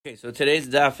Okay, so today's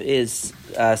daf is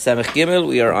Samech Gimel.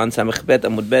 We are on Samech Bet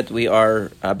Amud Bet. We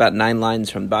are about 9 lines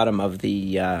from the bottom of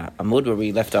the Amud where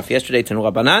we left off yesterday. Tanu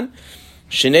Rabbanan.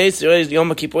 Shnei Yisrael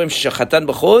Yom Kippurim shechatan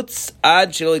b'chutz ad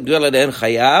shelo yigdil alehen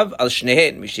chayav al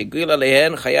shnehen. Mishigdil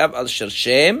alehen chayav al shel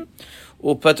Shem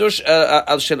upatush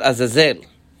al shel Azazel.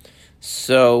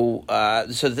 So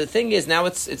the thing is now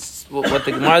it's what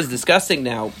the Gemara is discussing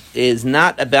now is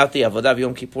not about the Avodah of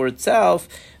Yom Kippur itself,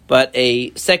 but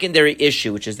a secondary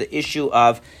issue, which is the issue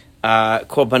of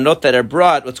korbanot that are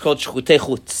brought, what's called shchutei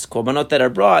chutz, korbanot that are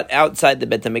brought outside the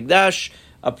Bet HaMikdash.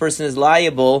 A person is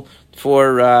liable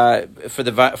for a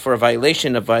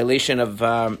violation of an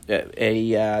isur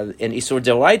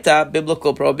deoraita,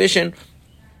 biblical prohibition,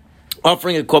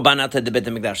 offering a korban outside the Bet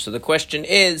HaMikdash. So the question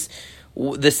is,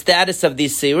 the status of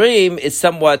these seirim is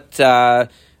somewhat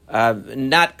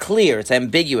not clear. It's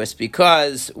ambiguous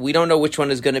because we don't know which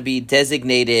one is going to be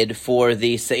designated for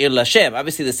the Seir Lashem.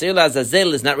 Obviously, the Seir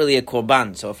Lazazel is not really a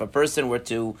korban. So if a person were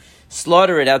to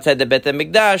slaughter it outside the Bet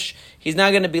HaMikdash, he's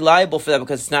not going to be liable for that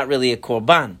because it's not really a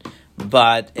korban.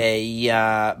 But the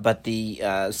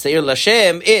Seir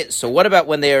Lashem is. So what about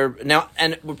when they're now?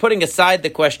 And we're putting aside the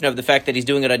question of the fact that he's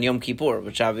doing it on Yom Kippur,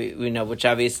 which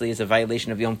obviously is a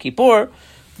violation of Yom Kippur.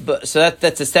 But so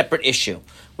that's a separate issue.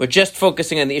 We're just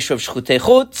focusing on the issue of shchutei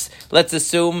chutz. Let's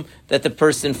assume that the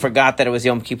person forgot that it was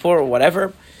Yom Kippur or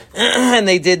whatever, and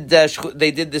they did this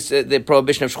the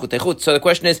prohibition of shchutei chutz. So the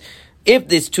question is, if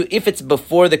it's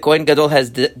before the Kohen Gadol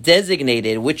has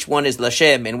designated which one is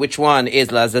Lashem and which one is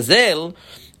Lazazel,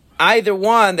 either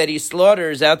one that he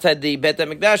slaughters outside the Bet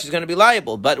HaMikdash is going to be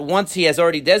liable. But once he has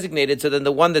already designated, so then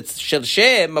the one that's Shel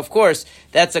Shem, of course,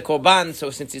 that's a korban. So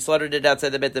since he slaughtered it outside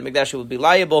the Bet HaMikdash, he will be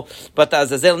liable. But the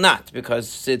Azazel not,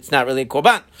 because it's not really a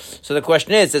korban. So the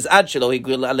question is, Ad shelo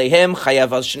higil aleihem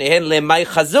chayav al shnehen lemay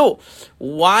chazu.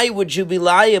 Why would you be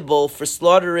liable for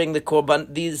slaughtering the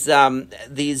korban, these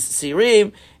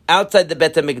sirim outside the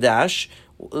Bet HaMikdash?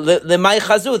 Lemay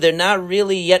chazu, they're not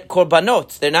really yet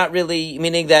korbanot. They're not really,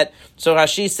 meaning that, so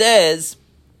Rashi says,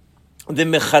 the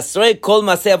mechasrei kol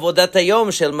maseh avodat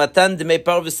hayom shel matan dmei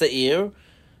par v'seir.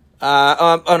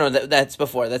 That's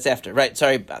before, that's after. Right,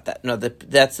 sorry about that. No,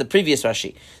 that's the previous Rashi.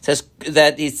 It says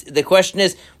that the question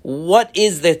is, what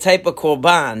is the type of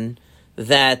korban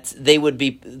that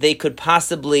they could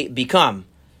possibly become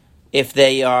if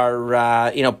they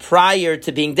are, prior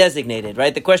to being designated,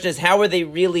 right? The question is, how are they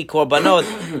really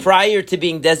korbanot prior to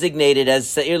being designated as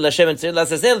Seir Lashem and Seir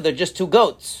Lazazel? They're just two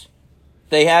goats.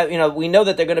 They have, we know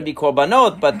that they're going to be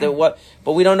korbanot,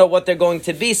 but we don't know what they're going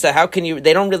to be. So how can you?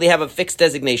 They don't really have a fixed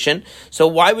designation. So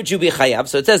why would you be chayav?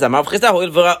 So it says,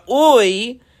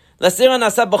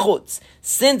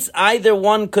 since either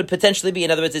one could potentially be,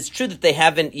 in other words, it's true that they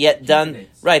haven't yet done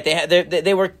right. They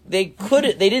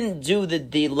didn't do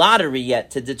the lottery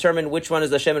yet to determine which one is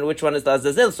Lashem and which one is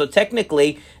Lazazel. So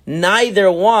technically,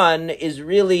 neither one is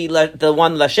really the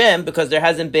one Lashem because there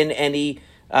hasn't been any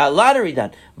lottery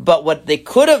done. But what they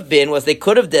could have been was they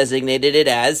could have designated it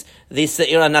as the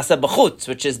Seir Nasa B'chutz,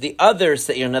 which is the other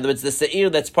Seir. In other words, the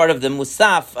Seir that's part of the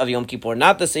Musaf of Yom Kippur,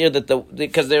 not the Seir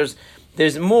because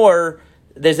there's more.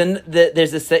 There's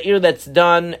a seir that's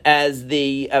done as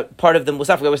the part of the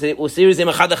musaf. We always say usirizim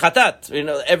echad chatat.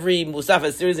 Every musaf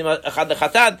has usirizim echad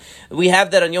chatat. We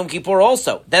have that on Yom Kippur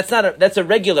also. That's a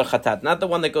regular chatat, not the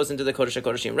one that goes into the Kodesh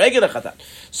HaKodeshim. Regular chatat.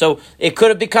 So it could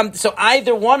have become. So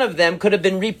either one of them could have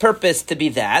been repurposed to be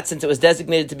that, since it was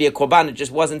designated to be a korban. It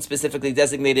just wasn't specifically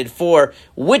designated for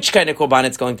which kind of korban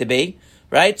it's going to be,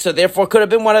 right? So therefore, could have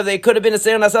been one of they could have been a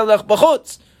seir nasal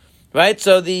b'chutz. Right,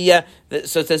 so so it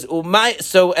says umay.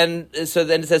 So then it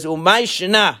says umay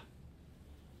shena.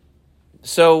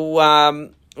 So umay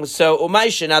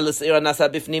shena l'seir nasa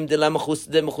bifnim de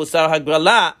mechusar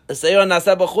hagrala l'seir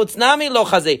nasa b'chutz nami lo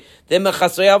chazei de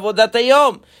mechasrei avodat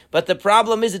hayom. But the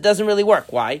problem is it doesn't really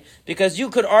work. Why? Because you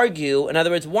could argue. In other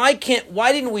words, why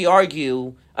didn't we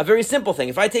argue a very simple thing?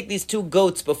 If I take these two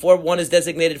goats before one is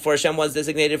designated for Hashem, one is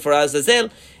designated for Azazel,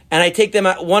 and I take them,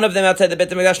 one of them outside the Bet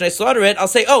HaMikdash and I slaughter it, I'll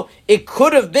say, it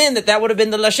could have been that would have been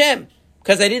the Lashem,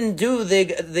 because I didn't do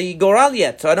the Goral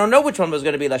yet, so I don't know which one was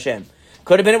going to be Lashem.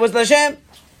 Could have been it was Lashem.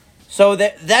 So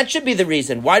that should be the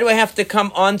reason. Why do I have to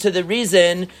come on to the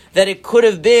reason that it could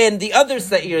have been the other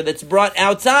Seir that's brought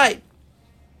outside?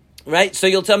 Right? So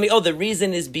you'll tell me, the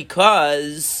reason is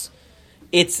because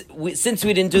since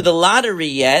we didn't do the lottery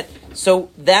yet, so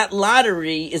that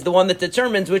lottery is the one that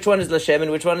determines which one is Lashem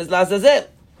and which one is Lazazel.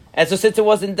 And so since it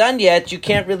wasn't done yet, you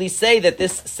can't really say that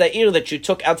this sa'ir that you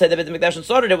took outside the Beit HaMikdash and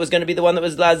slaughtered it was going to be the one that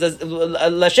was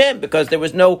Lashem, because there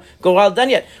was no goral done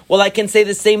yet. Well, I can say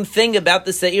the same thing about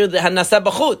the sa'ir, the hanasa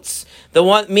b'chutz, the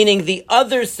one, meaning the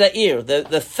other sa'ir,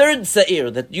 the third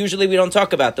sa'ir that usually we don't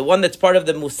talk about, the one that's part of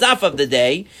the musaf of the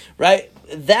day, right?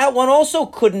 That one also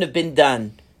couldn't have been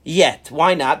done yet.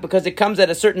 Why not? Because it comes at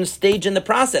a certain stage in the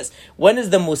process. When is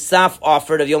the musaf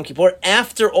offered of Yom Kippur?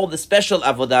 After all the special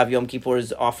avodah of Yom Kippur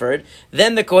is offered,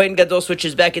 then the Kohen Gadol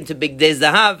switches back into Big Day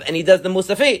Zahav and he does the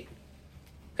musafit.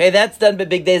 Okay, that's done by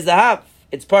Big Day Zahav.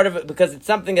 It's part of it because it's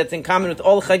something that's in common with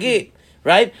all Chagim,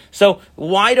 right? So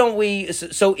why don't we?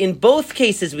 So in both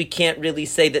cases, we can't really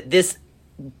say that this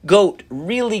goat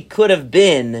really could have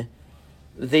been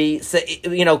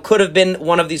could have been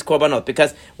one of these korbanot,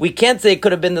 because we can't say it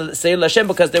could have been the Seir Lashem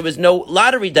because there was no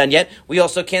lottery done yet. We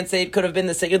also can't say it could have been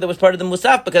the Seir that was part of the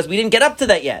Musaf because we didn't get up to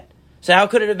that yet. So how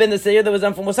could it have been the Seir that was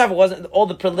done for Musaf? It wasn't. All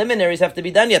the preliminaries have to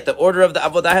be done yet. The order of the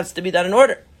Avodah has to be done in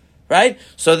order, right?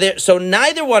 So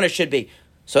neither one it should be.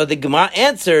 So the Gemara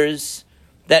answers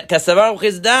that Kasavar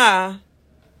Chizda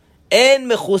en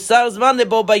mechusar zman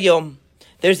lebo bayom.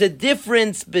 There's a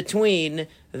difference between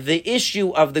the issue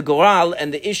of the goral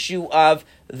and the issue of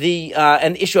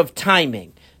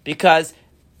timing, because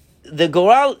the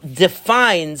goral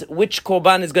defines which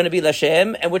korban is going to be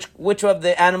Lashem and which of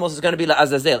the animals is going to be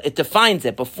LaAzazel. It defines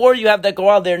it. Before you have that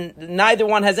goral, neither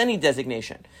one has any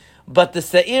designation. But the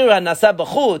Sa'ira Nasa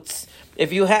B'chutz,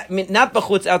 if you have, not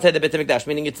B'chutz outside the Beit HaMikdash,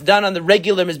 meaning it's done on the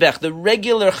regular Mizbech, the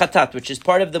regular Chatat, which is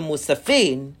part of the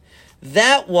Musafin,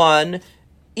 that one,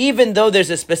 even though there's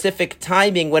a specific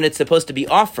timing when it's supposed to be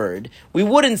offered, we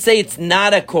wouldn't say it's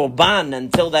not a korban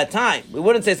until that time. We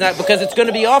wouldn't say it's not, because it's going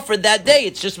to be offered that day.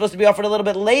 It's just supposed to be offered a little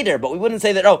bit later. But we wouldn't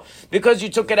say that, because you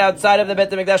took it outside of the Beit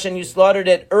HaMikdash and you slaughtered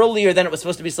it earlier than it was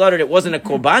supposed to be slaughtered, it wasn't a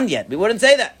korban yet. We wouldn't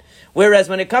say that. Whereas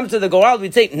when it comes to the goral,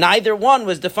 we'd say neither one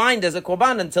was defined as a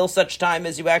korban until such time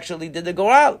as you actually did the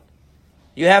goral.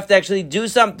 You have to actually do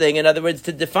something, in other words,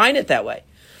 to define it that way.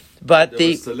 But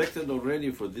they were selected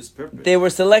already for this purpose. They were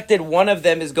selected. One of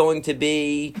them is going to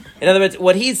be, in other words,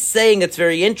 what he's saying that's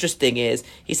very interesting is,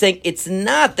 he's saying it's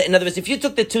not that, in other words, if you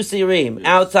took the two sirim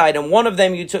outside and one of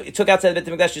them you took outside the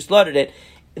Beit HaMikdash, you slaughtered it,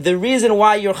 the reason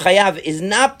why you're chayav is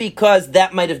not because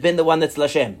that might have been the one that's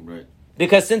Lashem. Right.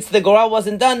 Because since the goral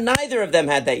wasn't done, neither of them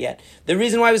had that yet. The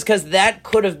reason why was because that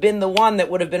could have been the one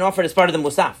that would have been offered as part of the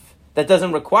musaf. That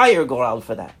doesn't require goral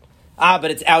for that.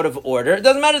 But it's out of order. It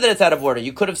doesn't matter that it's out of order.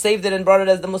 You could have saved it and brought it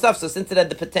as the musaf. So since it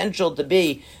had the potential to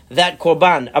be that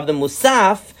korban of the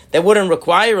musaf, that wouldn't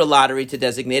require a lottery to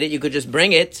designate it. You could just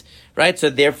bring it, right? So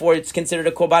therefore it's considered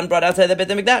a korban brought outside the Beit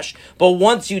HaMikdash. But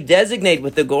once you designate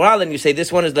with the goral and you say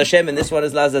this one is Lashem and this one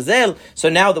is LaZazel, so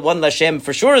now the one Lashem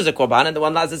for sure is a korban and the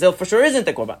one LaZazel for sure isn't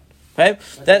a korban. Right?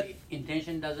 But the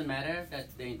intention doesn't matter.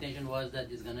 That the intention was that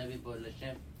it's going to be for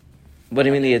Lashem. What do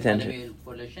you mean the It's intention? going to be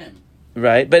for Lashem.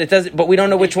 Right, but it doesn't. But we don't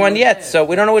know which one yet. So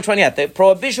we don't know which one yet. The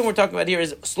prohibition we're talking about here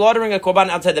is slaughtering a korban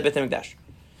outside the Beit HaMikdash.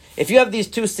 If you have these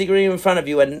two sigarim in front of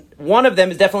you, and one of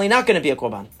them is definitely not going to be a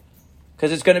korban,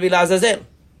 because it's going to be LaZazel.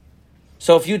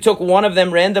 So if you took one of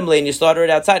them randomly and you slaughter it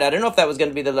outside, I don't know if that was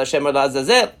going to be the Lashem or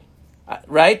LaZazel,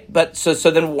 right? But so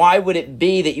then why would it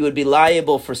be that you would be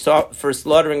liable for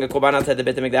slaughtering a korban outside the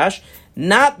Beit HaMikdash?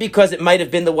 Not because it might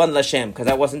have been the one Lashem, because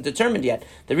that wasn't determined yet.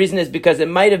 The reason is because it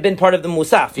might have been part of the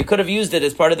Musaf. You could have used it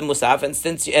as part of the Musaf, and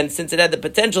since it had the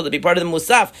potential to be part of the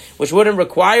Musaf, which wouldn't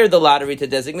require the lottery to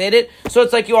designate it, so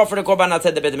it's like you offered a korban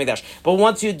outside the Beit HaMikdash. But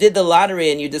once you did the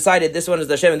lottery and you decided this one is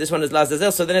Lashem and this one is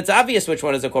LaZazel, so then it's obvious which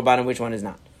one is a korban and which one is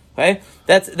not. Okay,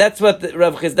 that's what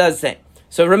Rav Chizda is saying.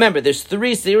 So remember, there's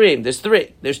three sirim. There's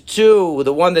three. There's two.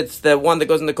 The one that's the one that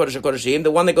goes in the Kodesh HaKodeshim,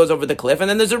 the one that goes over the cliff, and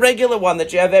then there's a regular one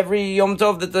that you have every Yom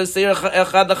Tov that the Seir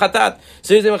Echad L'Chatat.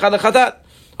 Seir Echad L'Chatat.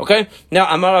 Okay?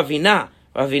 Now, Amar Ravina.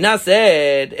 Ravina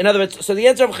said, in other words, so the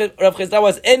answer of Rav Chizda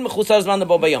was, En Mechusar Zman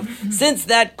Lebo Bayom. Since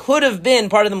that could have been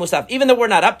part of the Musaf, even though we're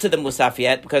not up to the Musaf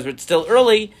yet, because it's still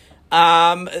early,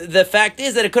 the fact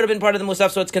is that it could have been part of the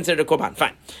Musaf, so it's considered a Korban.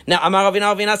 Fine. Now, Amar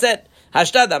Ravina said, now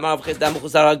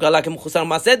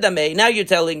you're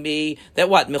telling me that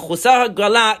what? That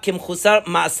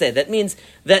means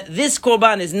that this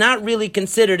korban is not really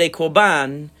considered a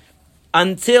korban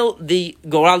until the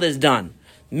goral is done.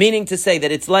 Meaning to say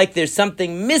that it's like there's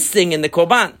something missing in the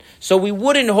korban. So we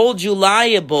wouldn't hold you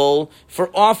liable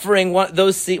for offering one of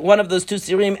those two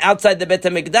sirim outside the Beit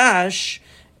HaMikdash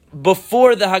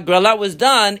before the Hagrala was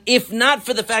done, if not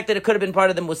for the fact that it could have been part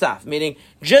of the Musaf. Meaning,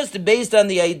 just based on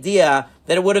the idea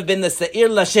that it would have been the Sa'ir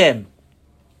Lashem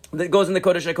that goes in the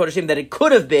Kodesh HaKodeshim, that it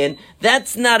could have been,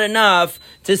 that's not enough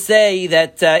to say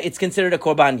that it's considered a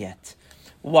Korban yet.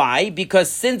 Why?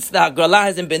 Because since the Hagrala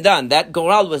hasn't been done, that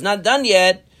Goral was not done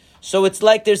yet, so it's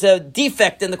like there's a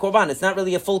defect in the Korban. It's not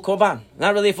really a full Korban.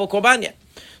 Not really a full Korban yet.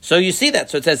 So you see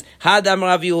that. So it says, Had Amar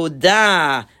Rav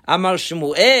Yehuda, Amar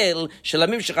Shmuel,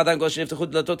 Shelamim Shechatan Gol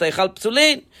Shniftechu Dlatot HaEichal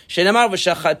Psulin, Shenamar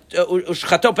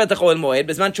Ushchato Petach Ohel Moed,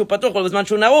 Bezman Shu Patuch, Bezman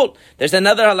Shu Naul. There's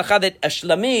another halacha that a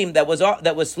shlamim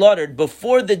that was slaughtered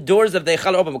before the doors of the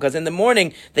Eichal open, because in the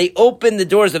morning they open the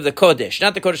doors of the Kodesh,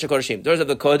 not the Kodesh HaKodeshim. Doors of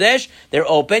the Kodesh, they're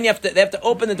open. They have to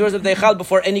open the doors of the Eichal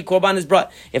before any Korban is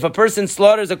brought. If a person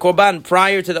slaughters a Korban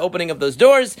prior to the opening of those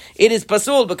doors, it is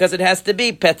pasul, because it has to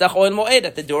be Petach Ohel Moed,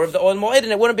 at the door of the Ohel Moed,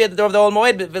 and it wouldn't be at the door of the Ohel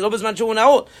Moed, Velo Bezman Shu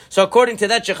Naul. So according to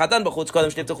that, Shechatan B'chutz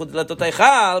Kodem Shniftechu Dlatot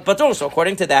HaEichal Patur. So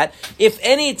according to that, if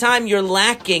any time you're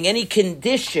lacking any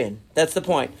condition, that's the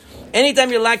point.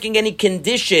 Anytime you're lacking any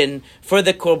condition for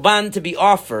the korban to be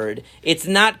offered, it's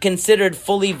not considered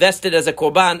fully vested as a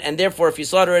korban, and therefore if you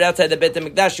slaughter it outside the Beit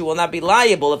HaMikdash, you will not be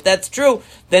liable. If that's true,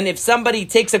 then if somebody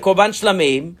takes a korban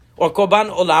shlamim, or korban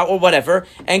olah, or whatever,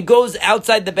 and goes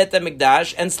outside the Beit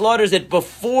HaMikdash and slaughters it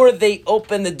before they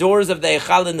open the doors of the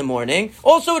Eichal in the morning,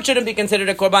 also it shouldn't be considered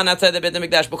a korban outside the Beit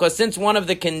HaMikdash, because since one of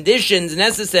the conditions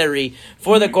necessary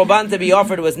for the korban to be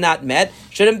offered was not met,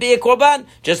 shouldn't be a korban.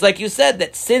 Just like you said,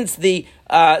 that since the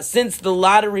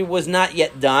lottery was not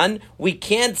yet done, we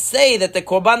can't say that the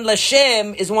korban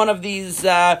lashem is one of these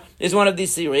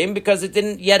sirim, because it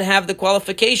didn't yet have the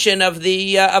qualification of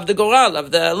the goral, of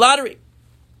the lottery.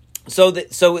 So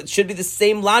it should be the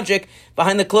same logic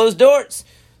behind the closed doors.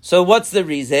 So what's the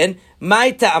reason?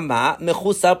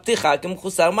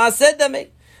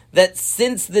 That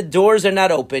since the doors are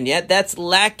not open yet, that's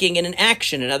lacking in an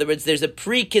action. In other words, there's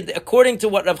according to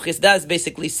what Rav Chisda is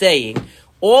basically saying,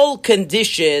 all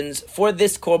conditions for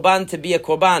this korban to be a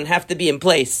korban have to be in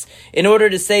place in order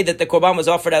to say that the korban was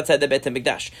offered outside the Beit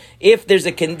HaMikdash. If there's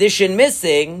a condition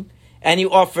missing, and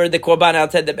you offer the korban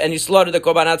outside and you slaughter the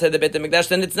korban outside the Beit HaMikdash,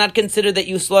 then it's not considered that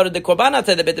you slaughtered the korban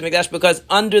outside the Beit HaMikdash, because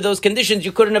under those conditions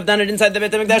you couldn't have done it inside the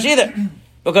Beit HaMikdash either,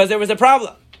 because there was a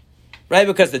problem, right?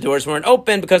 Because the doors weren't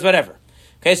open, because whatever.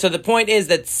 Okay, so the point is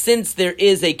that since there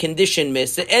is a condition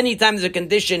missing, anytime there's a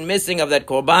condition missing of that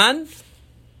korban,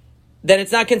 then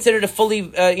it's not considered a fully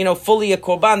a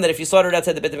korban, that if you slaughter it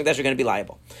outside the Beit HaMikdash, you're going to be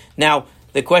liable. Now,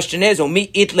 the question is, do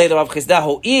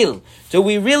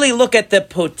we really look at the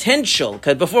potential?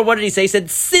 Because before, what did he say? He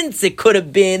said, since it could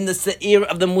have been the se'ir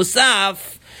of the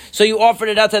musaf, so you offered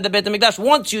it outside the Beit HaMikdash.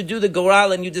 Once you do the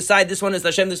goral and you decide this one is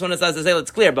Hashem, this one is Azazel,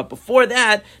 it's clear. But before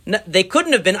that, they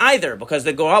couldn't have been either, because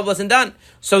the goral wasn't done.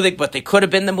 But they could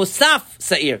have been the musaf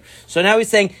se'ir. So now he's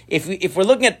saying, if we're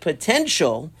looking at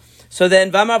potential, so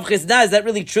then, V'amar Rav Chisda, is that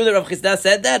really true that Rav Chisda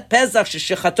said that? Pesach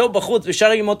shechato b'chutz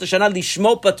v'shar yomot hashana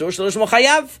lishmo patur shelo lishmo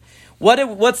chayav.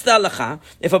 What's the halacha?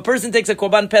 If a person takes a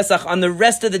korban Pesach on the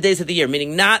rest of the days of the year,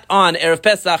 meaning not on Erev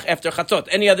Pesach after Chatzot,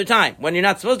 any other time, when you're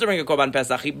not supposed to bring a korban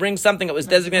Pesach, he brings something that was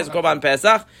designated as korban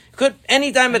Pesach.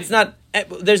 Anytime it's not,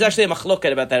 there's actually a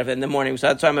machloket about that in the morning, so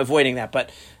that's why I'm avoiding that. But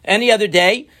any other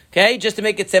day, okay, just to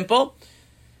make it simple,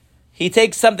 he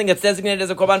takes something that's designated as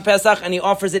a korban Pesach and he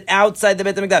offers it outside the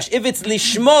Beit HaMikdash. If it's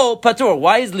lishmo patur,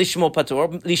 why is lishmo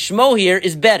patur? Lishmo here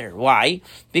is better. Why?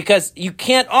 Because you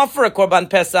can't offer a korban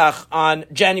Pesach on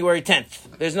January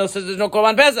 10th. There's no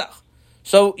korban Pesach.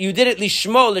 So you did it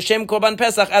lishmo, l'shem korban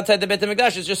Pesach outside the Beit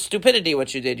HaMikdash. It's just stupidity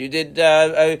what you did. You did,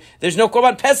 there's no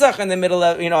korban Pesach in the middle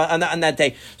of, on that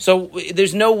day. So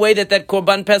there's no way that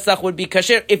korban Pesach would be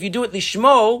kasher. If you do it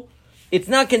lishmo, it's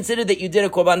not considered that you did a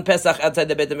korban Pesach outside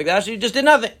the Beit HaMikdash. You just did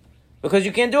nothing, because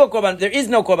you can't do a korban. There is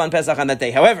no korban Pesach on that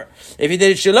day. However, if you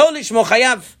did it shelo lishmo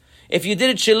chayav, if you did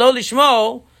it shelo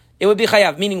lishmo, it would be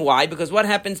chayav. Meaning why? Because what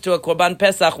happens to a korban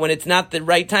Pesach when it's not the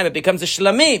right time? It becomes a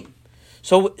shlamim.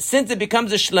 So since it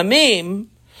becomes a shlamim,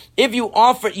 if you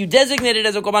designate it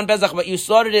as a korban Pesach, but you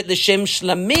slaughtered it l'shem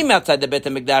shlamim outside the Beit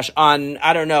HaMikdash on,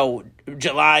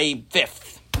 July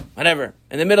 5th. Whatever,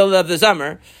 in the middle of the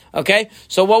summer, okay?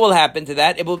 So what will happen to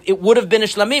that? It would have been a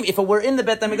shlamim. If it were in the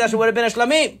Beit HaMikdash, it would have been a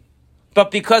shlamim.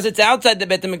 But because it's outside the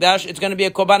Beit HaMikdash, it's going to be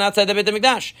a korban outside the Beit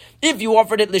HaMikdash. If you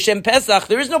offered it l'shem Pesach,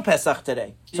 there is no Pesach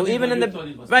today. So even in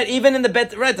the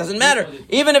Beit, right, doesn't matter.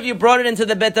 Even if you brought it into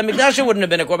the Beit HaMikdash, it wouldn't have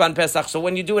been a korban Pesach. So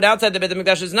when you do it outside the Beit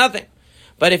HaMikdash, it's nothing.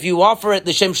 But if you offer it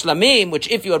l'shem shlamim,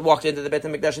 which if you had walked into the Beit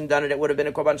HaMikdash and done it, it would have been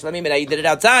a korban shlamim, and now you did it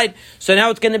outside, so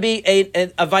now it's going to be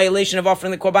a violation of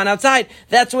offering the korban outside.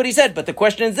 That's what he said. But the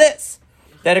question is this,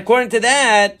 that according to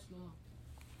that,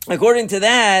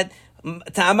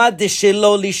 ta'amad de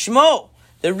shelo lishmo,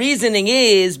 the reasoning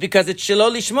is because it's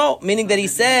shelo lishmo, meaning that he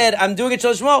said, I'm doing it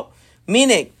shelo lishmo,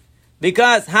 meaning,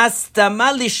 because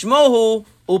hastama lishmohu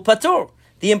upatur,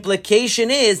 the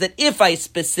implication is that if I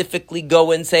specifically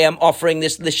go and say I'm offering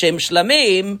this l'shem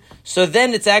shlamim, so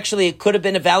then it could have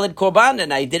been a valid korban,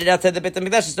 and I did it outside the Beit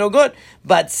HaMikdash, it's no good.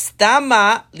 But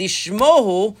stama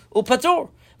lishmohu upatur.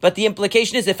 But the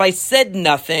implication is if I said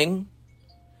nothing,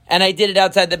 and I did it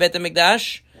outside the Beit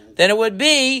HaMikdash, then I would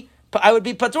be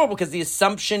patur, because the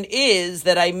assumption is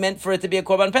that I meant for it to be a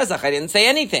korban pesach. I didn't say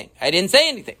anything.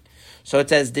 So it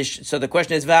says, so the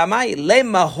question is, why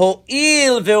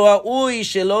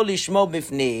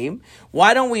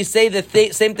don't we say the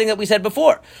same thing that we said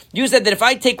before? You said that if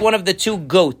I take one of the two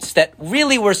goats that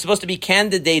really were supposed to be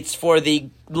candidates for the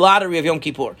lottery of Yom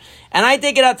Kippur, and I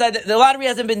take it outside, the lottery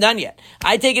hasn't been done yet.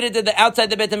 I take it into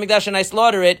outside the Beit HaMikdash and I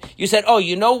slaughter it. You said, oh,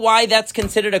 you know why that's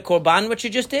considered a korban, what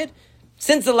you just did?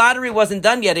 Since the lottery wasn't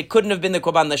done yet, it couldn't have been the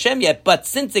korban l'Shem yet, but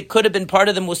since it could have been part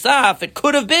of the musaf, it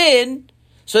could have been.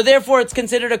 So therefore, it's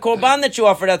considered a korban that you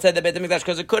offered outside the Beit HaMikdash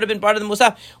because it could have been part of the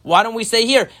musaf. Why don't we say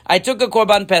here, I took a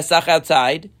korban pesach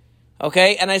outside,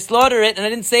 okay, and I slaughtered it and I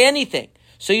didn't say anything.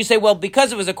 So you say, well,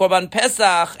 because it was a korban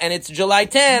pesach and it's July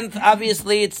 10th,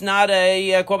 obviously it's not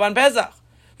a korban pesach,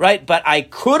 right? But I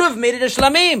could have made it a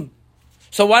shlamim.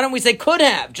 So why don't we say could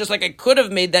have? Just like I could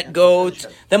have made that goat,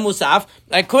 the musaf,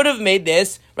 I could have made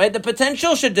this, right? The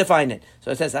potential should define it.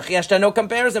 So it says, no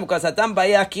comparison, because hatam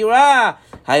ba'akira,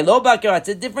 haylo ba'akira. It's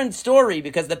a different story,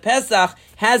 because the Pesach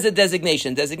has a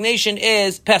designation. Designation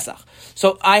is Pesach.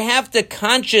 So I have to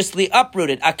consciously uproot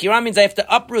it. Akira means I have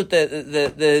to uproot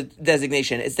the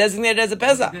designation. It's designated as a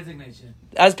Pesach.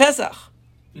 As Pesach.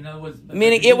 In other words,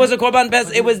 meaning it was a korban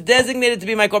pesach. It was designated to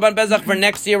be my korban pesach for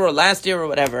next year or last year or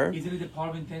whatever. Isn't it the part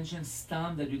of intention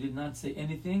stam that you did not say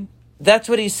anything? That's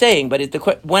what he's saying. But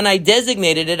when I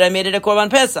designated it, I made it a korban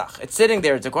pesach. It's sitting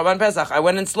there. It's a korban pesach. I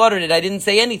went and slaughtered it. I didn't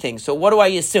say anything. So what do I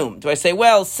assume? Do I say,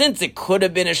 well, since it could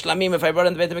have been a shlamim if I brought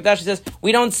it in the Beit HaMikdash? He says,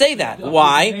 we don't say that.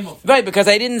 Why? Right, because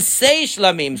I didn't say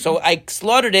shlamim. So I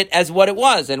slaughtered it as what it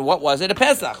was. And what was it? A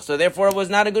pesach. So therefore it was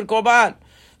not a good korban.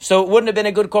 So it wouldn't have been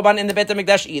a good korban in the Beit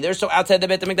HaMikdash either. So outside the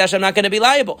Beit HaMikdash, I'm not going to be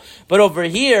liable. But over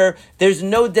here, there's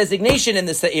no designation in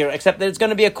the Seir, except that it's going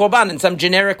to be a korban in some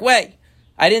generic way.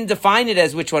 I didn't define it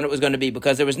as which one it was going to be,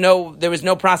 because there was no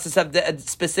process of a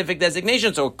specific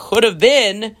designation. So it could have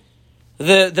been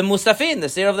the Musafin, the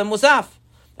Seir of the Musaf.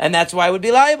 And that's why I would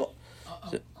be liable.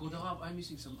 I'm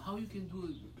missing some. How you can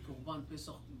do korban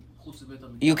pesach?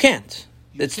 You can't.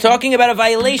 It's talking about a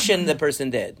violation the person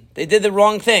did. They did the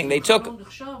wrong thing. They took...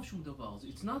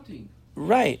 It's nothing.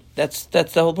 Right. That's the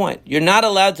whole point. You're not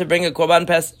allowed to bring a korban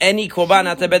past any korban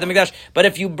out to Beit HaMikdash. But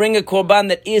if you bring a korban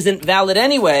that isn't valid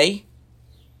anyway,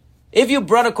 if you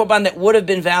brought a korban that would have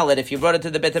been valid if you brought it to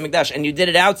the Beit HaMikdash and you did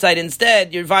it outside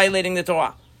instead, you're violating the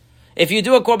Torah. If you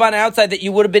do a korban outside that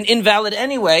you would have been invalid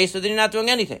anyway, so then you're not doing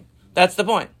anything. That's the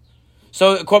point.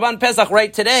 So korban Pesach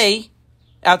right today...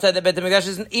 outside the Beit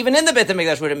HaMikdash, even in the Beit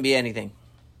HaMikdash wouldn't be anything.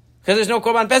 Because there's no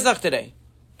Korban Pesach today.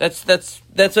 That's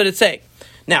what it's saying.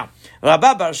 Now,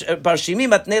 Rabba bar Shimi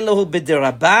matnei lehu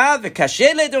b'derabah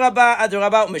v'kasher le'derabah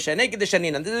aderabah u'mishanei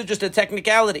k'deshanin. And this is just a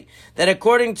technicality. That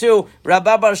according to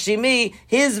Rabba bar Shimi,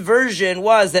 his version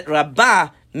was that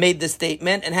Rabba made the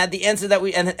statement and had the answer that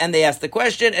and they asked the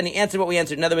question and he answered what we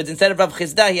answered. In other words, instead of Rav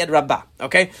Chizda, he had Rabba.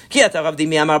 Okay? What's the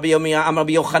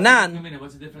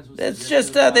difference? It's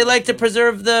just they like to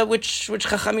preserve which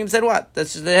Chachamim said what.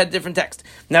 They had different text.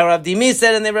 Now Rav Dimi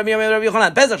said and then Rabbi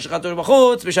Yochanan Pesach shechatu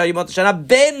b'chutz b'shar yimot hashana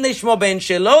ben lishmo ben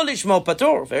shelo lishmo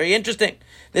patur. Very interesting.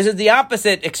 This is the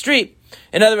opposite extreme.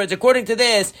 In other words, according to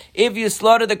this, if you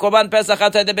slaughter the Korban Pesach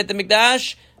outside the Beit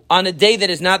HaMikdash on a day that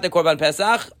is not the Korban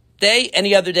Pesach day,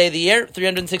 any other day of the year,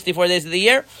 364 days of the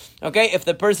year, okay, if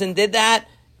the person did that,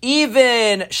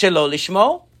 even shelo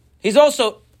lishmo, he's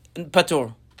also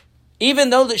patur.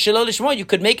 Even though the shelo lishmo, you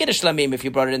could make it a shlamim if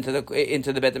you brought it into the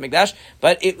Beit HaMikdash,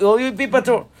 but it will be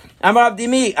patur. Amar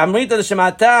Abdimi, Amrita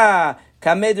l'shemata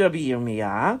kamed Rabbi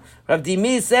Yirmiyah. Rav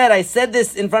Dimi said, I said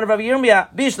this in front of Rabbi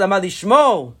Yirmiyah, bishlama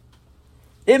lishmo.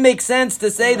 It makes sense to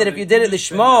say that if you did it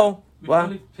lishmo, we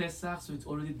call it Pesach, so it's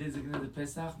already designated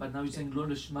Pesach, but now you're saying Lo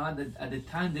Lishma, that at the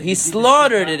time that he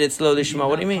slaughtered it's Lo Lishma.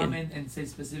 What do you mean? Come in and say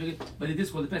specifically, but it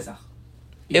is called the Pesach.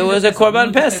 It was a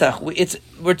Korban Pesach.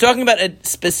 We're talking about it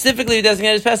specifically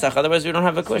designated as Pesach, otherwise we don't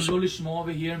have a question. So Lo Lishma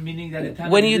over here, meaning that at the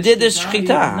time when you did the Shechita, he did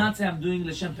not say I'm doing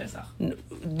L'Shem Pesach.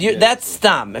 That's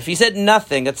Stam. If he said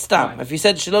nothing, that's Stam. Right. If he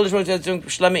said Shelo Lishma, that's doing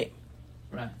Shlamim.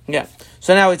 Right. Yeah.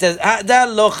 So now it says,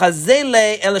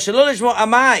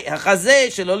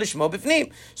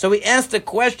 so we asked the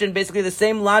question, basically the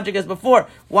same logic as before.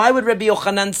 Why would Rabbi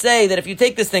Yochanan say that if you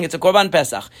take this thing, it's a Korban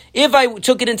Pesach? If I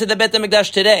took it into the Bet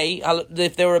HaMikdash today,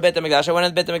 if there were a Bet HaMikdash, I went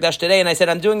to the Bet HaMikdash today and I said,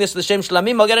 I'm doing this L'Shem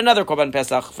Shlamim, I'll get another Korban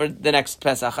Pesach for the next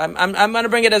Pesach. I'm going to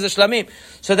bring it as a Shlamim.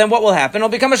 So then what will happen? It'll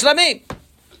become a Shlamim.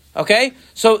 Okay,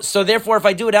 so therefore, if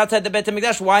I do it outside the Bet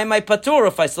HaMikdash, why am I patur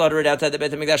if I slaughter it outside the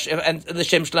Bet HaMikdash and the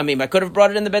Shem Shlamim? I could have brought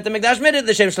it in the Bet HaMikdash, made it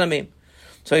the Shem Shlamim.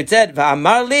 So he said,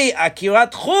 "Va'amar li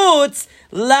akirat chutz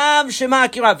lav shema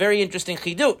akirat." Very interesting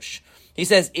chidush. He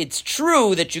says it's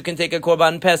true that you can take a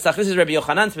Korban Pesach. This is Rabbi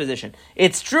Yochanan's position.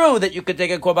 It's true that you could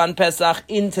take a Korban Pesach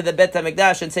into the Bet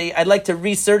HaMikdash and say, "I'd like to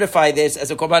recertify this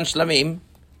as a Korban Shlamim.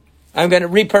 I'm going to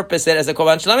repurpose it as a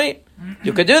Korban Shlamim."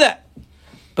 You could do that.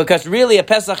 Because really a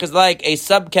Pesach is like a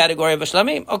subcategory of a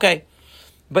Shlamim. Okay.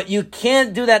 But you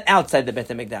can't do that outside the Bet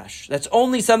HaMikdash. That's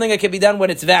only something that can be done when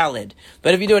it's valid.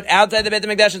 But if you do it outside the Bet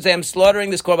HaMikdash and say, I'm slaughtering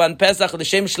this Korban Pesach, the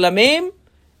Shem Shlamim,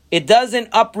 it doesn't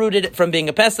uproot it from being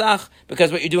a Pesach,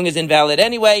 because what you're doing is invalid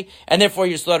anyway, and therefore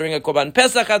you're slaughtering a Korban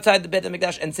Pesach outside the Bet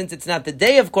HaMikdash, and since it's not the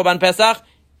day of Korban Pesach,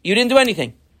 you didn't do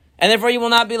anything. And therefore you will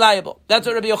not be liable. That's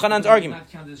what Rabbi Yochanan's argument.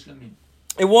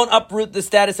 It won't uproot the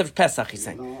status of Pesach, he's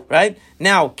saying. Right?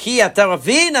 Now, Ki ata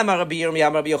Ravin amar Rabbi Yirmiyah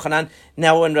amar Rabbi Yochanan.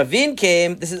 Now, when Ravin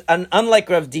came, this is unlike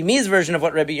Rav Dimi's version of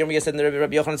what Rabbi Yirmiyah said and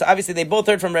Rabbi Yochanan. So obviously, they both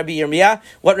heard from Rabbi Yirmiyah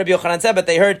what Rabbi Yochanan said, but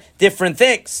they heard different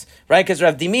things. Right? Because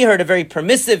Rav Dimi heard a very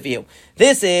permissive view.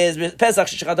 This is Pesach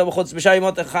shechata b'chutz b'shar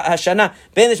yimot hashana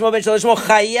ben lishmo ben shal lishmo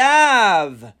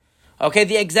chayav. Okay,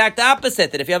 the exact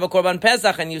opposite, that if you have a Korban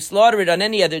Pesach and you slaughter it on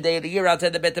any other day of the year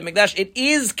outside the Bet HaMikdash, it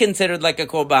is considered like a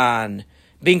Korban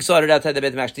being slaughtered outside the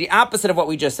Bet HaMikdash. The opposite of what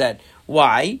we just said.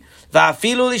 Why?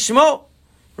 Va'afilu lishmo.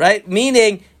 Right?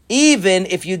 Meaning, even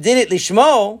if you did it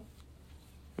lishmo,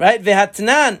 right?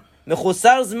 Ve'hatnan,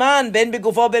 mechusar zman, ben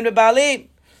begufo ben beba'alim.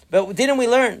 But didn't we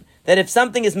learn that if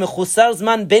something is mechusar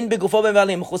zman ben begufo ben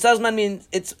beba'alim, mechusar zman means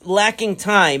it's lacking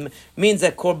time, means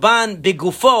that korban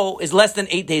begufo is less than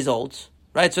 8 days old.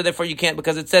 Right, so therefore you can't,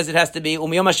 because it says it has to be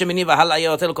has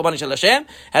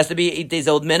to be 8 days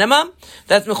old minimum.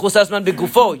 That's mechusar zman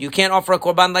begufo. You can't offer a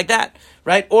korban like that,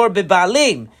 right? Or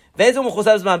beba'alim.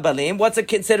 What's it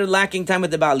considered lacking time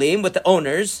with the ba'alim, with the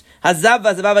owners?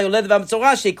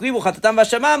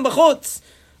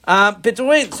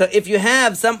 So if you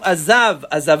have some azava,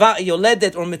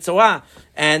 yoledet, or mitzorah,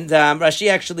 and Rashi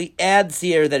actually adds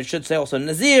here that it should say also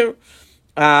nazir,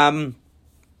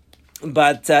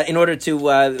 but in order to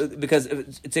because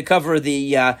to cover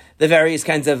the various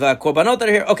kinds of korbanot that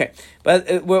are here, okay.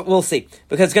 But we'll see,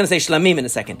 because it's going to say shlamim in a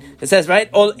second. It says, right,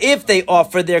 or if they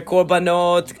offer their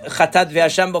korbanot chatat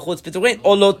ve'asham b'chutz piturin,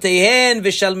 olotehen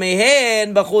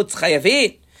v'shalmehen b'chutz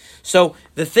chayavin. So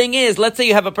the thing is, let's say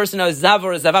you have a person who is zav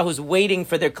or a zava who's waiting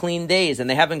for their clean days and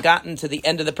they haven't gotten to the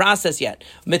end of the process yet.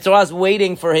 Mitzvah is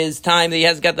waiting for his time that he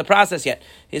hasn't got the process yet.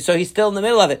 So he's still in the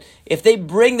middle of it. If they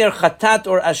bring their chatat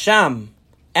or asham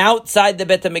outside the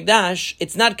Bet HaMikdash,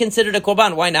 it's not considered a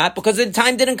korban. Why not? Because the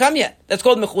time didn't come yet. That's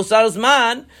called mechusar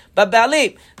zman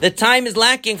ba'alim. The time is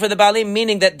lacking for the ba'alim,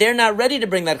 meaning that they're not ready to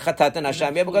bring that chatat and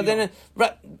asham yet, because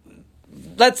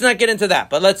let's not get into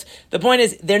that. But the point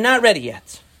is, they're not ready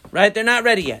yet. Right? They're not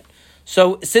ready yet.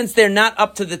 So since they're not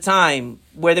up to the time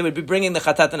where they would be bringing the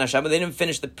chatat and asham, but they didn't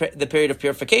finish the period of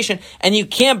purification, and you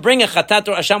can't bring a chatat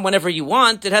or asham whenever you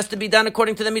want, it has to be done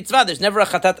according to the mitzvah. There's never a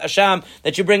chatat asham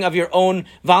that you bring of your own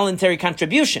voluntary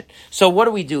contribution. So what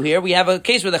do we do here? We have a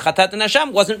case where the chatat and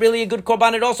asham wasn't really a good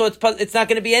korban at all, so it's not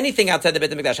going to be anything outside the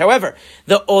Bet HaMikdash. However,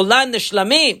 the olan, the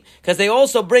shlamim, because they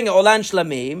also bring olan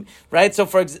shlamim, right? So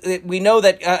we know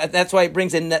that that's why it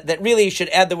brings in that really should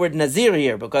add the word nazir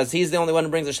here, because he's the only one who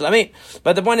brings the shlamim.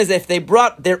 But the point is, if they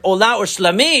brought their olah or shlamim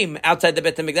outside the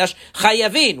Bet HaMikdash,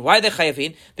 chayavin. Why are they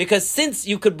chayavin? Because since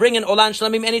you could bring an olah and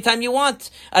shlamim anytime you want,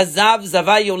 a zav,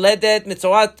 zava, yoledet,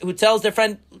 mitzorah, who tells their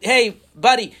friend, hey,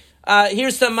 buddy,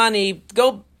 here's some money,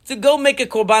 go make a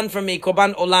korban for me,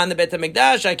 korban olah in the Bet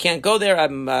HaMikdash, I can't go there,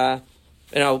 but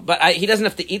he doesn't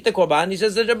have to eat the korban, he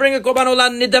says, bring a korban olah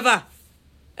nidava,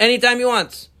 anytime he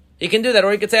wants. He can do that,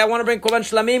 or he could say, I want to bring Korban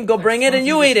Shlamim, go bring it and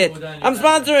you eat it. I'm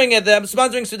sponsoring it. I'm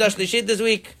sponsoring Sudah Shlishit this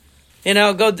week. It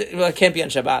can't be on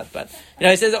Shabbat, but,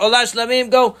 he says, Olah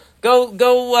Shlamim, go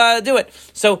do it.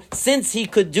 So, since he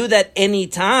could do that any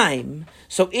time,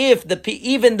 So if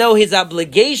even though his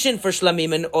obligation for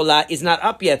shlamim and olah is not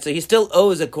up yet, so he still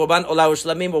owes a korban olah or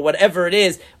shlamim or whatever it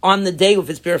is on the day of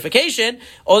his purification,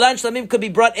 olah and shlamim could be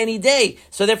brought any day.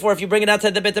 So therefore, if you bring it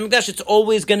outside the Beit HaMikdash, it's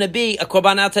always going to be a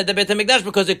korban outside the Beit HaMikdash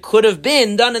because it could have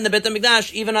been done in the Beit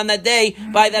HaMikdash even on that day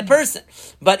by that person.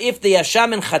 But if the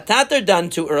asham and chatat are done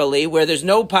too early, where there's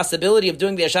no possibility of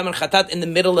doing the asham and chatat in the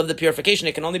middle of the purification,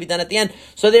 it can only be done at the end.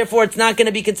 So therefore, it's not going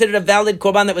to be considered a valid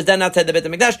korban that was done outside the Beit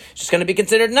HaMikdash. It's just going to be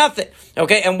considered nothing.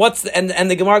 Okay, and and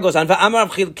the Gemara goes on. Va'amar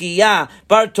Chilkiya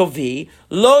bar Tovi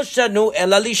lo shanu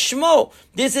ela lishmo.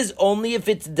 This is only if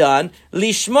it's done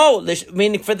lishmo,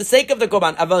 meaning for the sake of the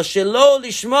korban. Aval shelo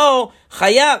lishmo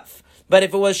chayav. But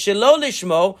if it was shelo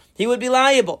lishmo, he would be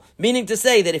liable. Meaning to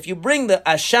say that if you bring the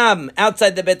asham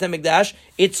outside the Beit HaMikdash,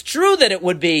 it's true that it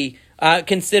would be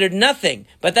considered nothing,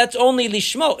 but that's only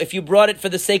lishmo if you brought it for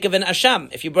the sake of an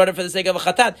asham, if you brought it for the sake of a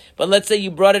chatat. But let's say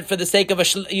you brought it for the sake of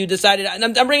you decided,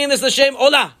 I'm bringing this l'shem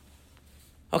olah.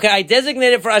 Okay, I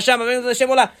designated it for asham, I'm bringing this l'shem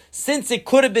olah. Since it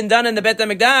could have been done in the Beit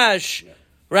HaMikdash,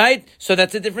 right? So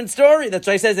that's a different story. That's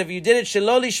why he says, if you did it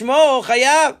shelo lishmo,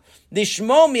 chayav.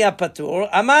 Lishmo miapatur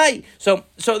amai. So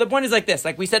the point is like this,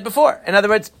 like we said before. In other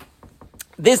words,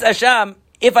 this asham,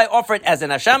 if I offer it as an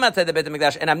asham outside the Beit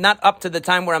HaMikdash, and I'm not up to the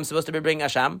time where I'm supposed to be bringing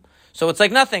asham, so it's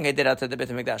like nothing I did outside the Beit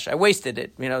HaMikdash. I wasted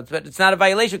it, but it's not a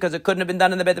violation because it couldn't have been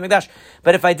done in the Beit HaMikdash.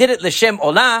 But if I did it l'shem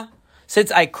olah,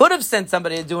 since I could have sent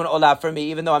somebody to do an olah for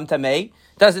me, even though I'm tamei,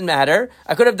 doesn't matter.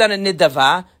 I could have done a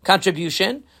nidava,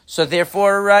 contribution, so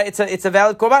therefore it's a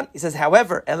valid korban. He says,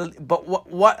 however, but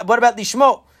what about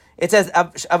lishmo? It says,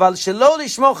 "Aval shelo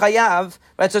lishmo chayav."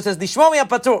 Right, so it says, "Lishmo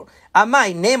miapatur."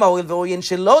 Amai nema u'ilvoyin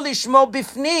shelo lishmo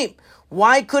bifnim.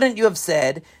 Why couldn't you have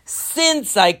said,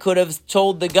 since I could have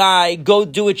told the guy, go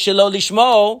do it shelo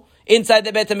lishmo inside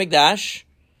the Beit HaMikdash?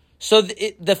 So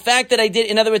the fact that I did,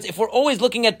 in other words, if we're always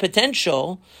looking at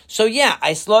potential, so yeah,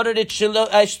 I slaughtered it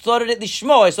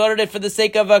lishmo, I slaughtered it for the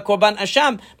sake of a korban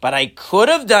asham, but I could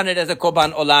have done it as a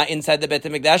korban olah inside the Beit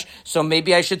HaMikdash, so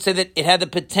maybe I should say that it had the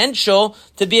potential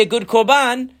to be a good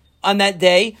korban on that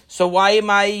day, so why am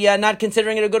I not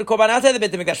considering it a good korban outside the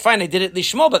Beit HaMikdash? Fine, I did it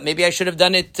lishmo, but maybe I should have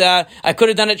done it, I could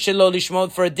have done it shelo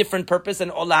lishmo for a different purpose and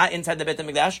olah inside the Beit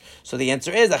HaMikdash. So the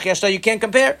answer is, you can't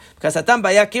compare, because hatam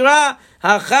bayakira,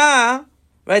 hacha,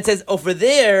 right, it says over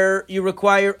there, you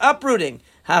require uprooting.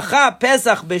 Hacha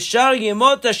Pesach b'shar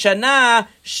yemot hashana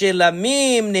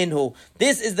shelamim ninhu.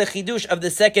 This is the chidush of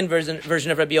the second version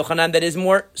of Rabbi Yochanan that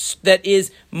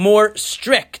is more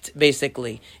strict,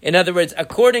 basically. In other words,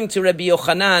 according to Rabbi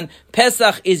Yochanan,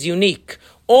 Pesach is unique.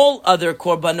 All other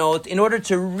korbanot, in order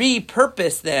to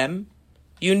repurpose them,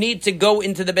 you need to go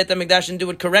into the Beit HaMikdash and do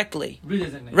it correctly.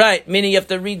 Redesignate. Right, meaning you have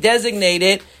to redesignate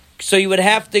it. So you would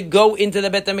have to go into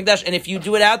the Beit HaMikdash, and if you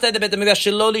do it outside the Beit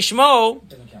HaMikdash, shelo lishmo,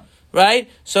 right?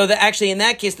 So actually in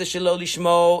that case, the shelo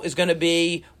lishmo is going to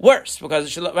be worse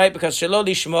because shelo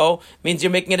lishmo means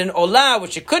you're making it an olah,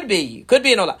 which it could be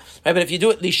an olah, right? But if you do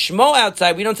it lishmo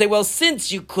outside, we don't say, well,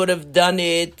 since you could have done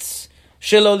it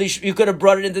shelo lishmo, you could have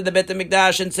brought it into the Beit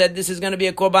HaMikdash and said this is going to be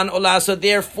a korban olah, so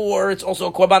therefore it's also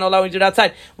a korban olah when you do it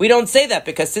outside. We don't say that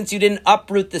because since you didn't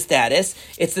uproot the status,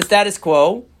 it's the status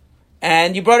quo.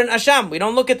 And you brought in asham. We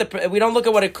don't look at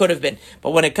what it could have been.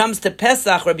 But when it comes to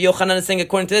Pesach, Rabbi Yochanan is saying,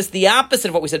 according to this, the opposite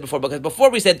of what we said before. Because before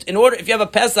we said, if you have a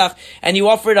Pesach and you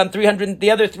offer it on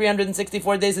the other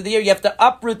 364 days of the year, you have to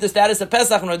uproot the status of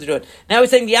Pesach in order to do it. Now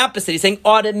he's saying the opposite. He's saying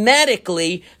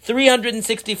automatically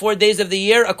 364 days of the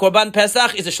year, a korban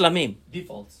Pesach is a shlamim.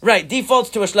 Defaults. Right, defaults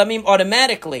to a shlamim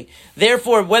automatically.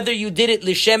 Therefore, whether you did it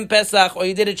lishem Pesach or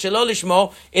you did it shelo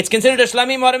lishmo, it's considered a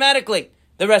shlamim automatically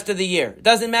the rest of the year. It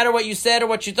doesn't matter what you said or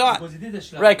what you thought. Because it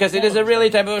is a shlamim. Right, because it is a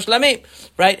really type of a shlamim.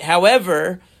 Right,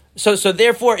 however, so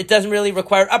therefore it doesn't really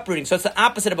require uprooting. So it's the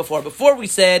opposite of before. Before we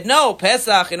said, no,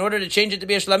 Pesach, in order to change it to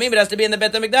be a shlamim, it has to be in the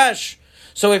Beit HaMikdash.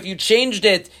 So if you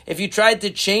tried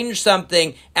to change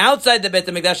something outside the Beit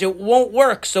HaMikdash, it won't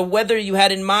work. So whether you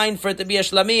had in mind for it to be a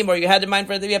shlamim or you had in mind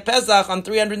for it to be a Pesach on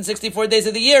 364 days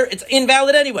of the year, it's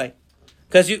invalid anyway.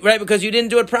 Because you didn't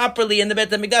do it properly in the Beit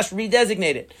HaMikdash,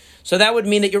 redesignate it. So that would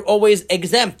mean that you're always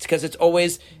exempt, because it's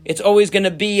always going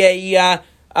to be you're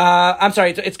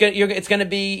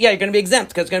going to be exempt,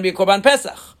 because it's going to be a Korban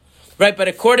Pesach. Right? But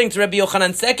according to Rabbi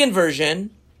Yochanan's second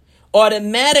version,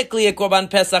 automatically a Korban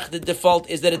Pesach, the default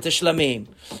is that it's a shlamim.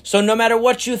 So no matter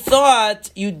what you thought,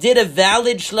 you did a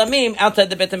valid shlamim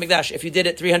outside the Beit HaMikdash if you did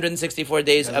it 364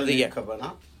 days of the year.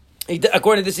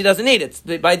 According to this, he doesn't need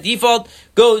it. By default,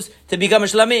 goes to become a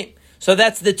shlamim. So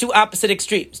that's the two opposite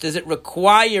extremes. Does it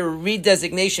require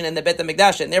redesignation in the Beit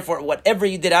HaMikdash, and therefore whatever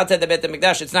you did outside the Beit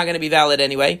HaMikdash, it's not going to be valid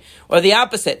anyway? Or the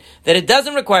opposite, that it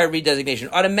doesn't require redesignation.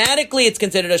 Automatically it's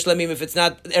considered a shlamim if it's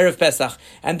not Erev Pesach,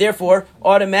 and therefore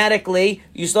automatically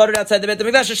you slaughtered outside the Beit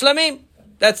HaMikdash a shlamim.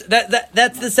 That's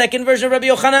the second version of Rabbi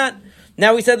Yochanan.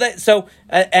 Now we said that, so,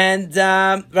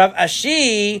 Rav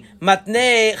Ashi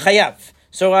matnei chayav.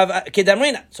 So Rav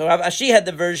Kedamrina. So Rav Ashi had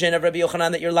the version of Rabbi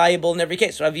Yochanan that you're liable in every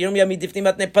case. Rav Yirmiyah midifti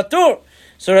matnei patur.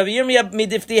 So Rav Yirmiyah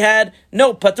midifti had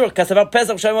no patur. Kasavar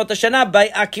Pesach Shavot Hashana by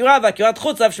Akira v'Akirat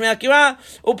Chutz Rav Shmei Akira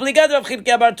upligad Rav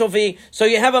Chilkiah bar Tovi. So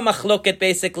you have a machloket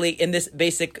basically in this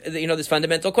basic, this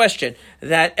fundamental question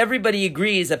that everybody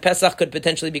agrees that Pesach could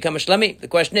potentially become a shlami. The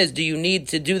question is, do you need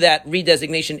to do that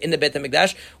redesignation in the Beit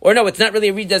HaMikdash, or no? It's not really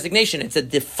a redesignation. It's a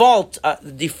default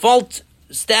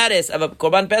status of a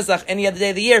Korban Pesach any other day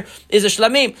of the year is a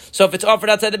shlamim. So if it's offered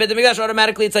outside the Beit HaMikdash,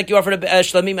 automatically it's like you offered a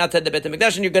shlamim outside the Beit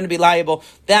HaMikdash, and you're going to be liable.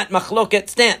 That machloket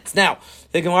stands. Now,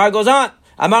 the Gemara goes on.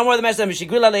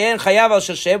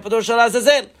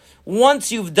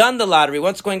 Once you've done the lottery,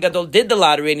 once Kohen Gadol did the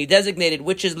lottery and he designated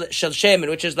which is Shel Shem and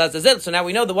which is Lazazel, so now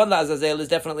we know the one Lazazel is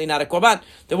definitely not a Korban.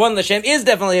 The one Lashem is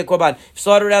definitely a Korban. If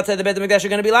slaughtered outside the Beit HaMikdash, you're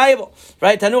going to be liable.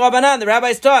 Right? Tanu Rabbanan, the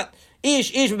rabbis taught,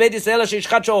 איש בבית ישראל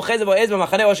שישחט שאוחז ובועז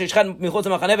במחנה או שישחט מחוץ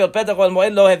למחנה ולפתח או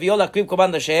למועד לא הביאו להקריב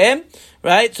קורבן לשם.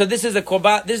 Right? So this is the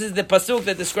pasuk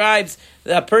that describes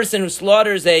the person who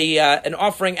slaughters an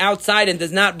offering outside and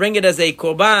does not bring it as a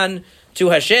korban to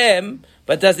Hashem,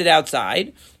 but does it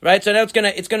outside. Right? So now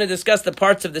it's gonna discuss the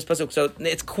parts of this pasuk. So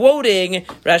it's quoting,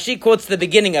 Rashi quotes the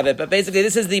beginning of it, but basically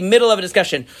this is the middle of a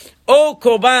discussion. O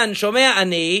korban shomea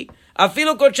ani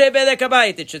afilu kodshe bedek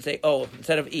habayit. It should say O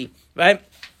instead of E. Right?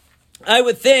 I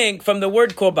would think from the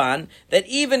word korban that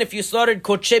even if you slaughtered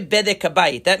kodshe bedek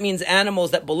habayit, that means animals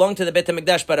that belong to the Beit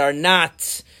HaMikdash but are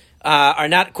not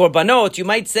korbanot, you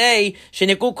might say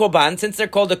sheniku korban, since they're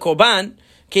called a korban,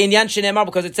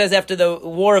 because it says after the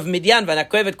war of Midian,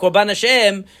 korban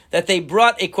Hashem, that they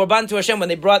brought a korban to Hashem when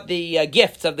they brought the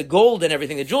gifts of the gold and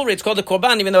everything, the jewelry. It's called a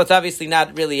korban, even though it's obviously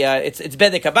not really. It's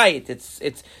bedek habayit.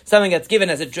 It's something that's given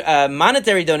as a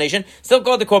monetary donation. Still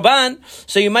called the korban.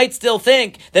 So you might still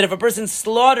think that if a person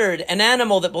slaughtered an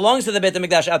animal that belongs to the Beit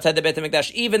HaMikdash outside the Beit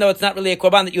HaMikdash, even though it's not really a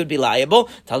korban, that you would be liable.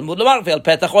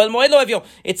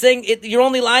 It's saying you're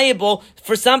only liable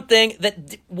for something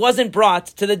that wasn't brought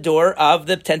to the door of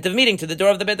the tent of meeting, to the door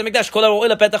of the Beit HaMikdash.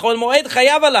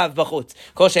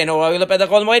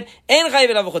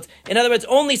 In other words,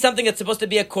 only something that's supposed to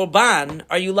be a korban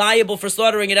are you liable for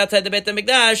slaughtering it outside the Beit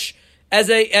HaMikdash as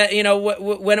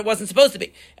when it wasn't supposed to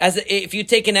be. If you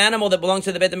take an animal that belongs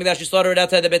to the Beit HaMikdash, you slaughter it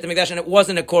outside the Beit HaMikdash, and it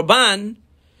wasn't a korban,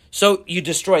 so you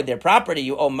destroyed their property,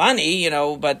 you owe money,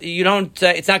 but you don't.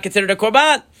 It's not considered a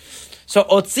korban. So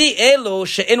otzi elu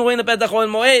she'en roin lepetach oel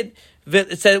moed.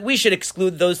 It said we should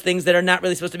exclude those things that are not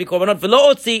really supposed to be korbanot.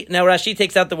 V'lo otzi. Now Rashi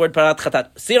takes out the word parat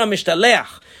chatat. Sira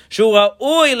mishtaleach shu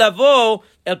ra'ui lavo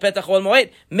el petach oel moed.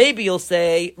 Maybe you'll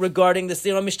say regarding the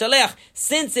sira mishtaleach,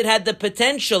 since it had the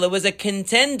potential, it was a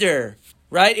contender,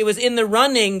 right? It was in the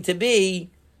running to be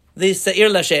the Seir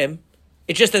Lashem.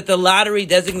 It's just that the lottery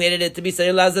designated it to be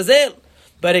Seir Lazazel.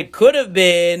 But it could have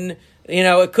been,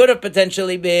 it could have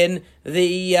potentially been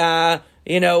the, a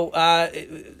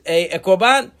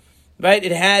korban, right?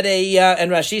 It had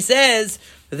and Rashi says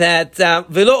that, first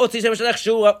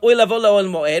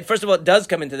of all, it does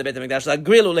come into the Beit HaMikdash.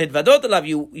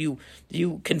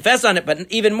 You confess on it,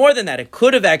 but even more than that, it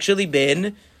could have actually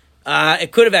been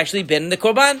the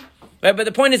korban, right? But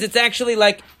the point is, it's actually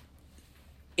like,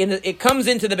 it comes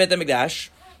into the Beit HaMikdash,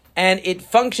 and it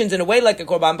functions in a way like a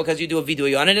korban because you do a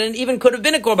vidui on it, and it even could have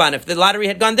been a korban if the lottery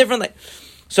had gone differently.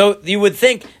 So you would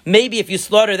think maybe if you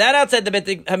slaughter that outside the Beit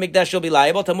HaMikdash, you'll be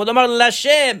liable. Talmud Amar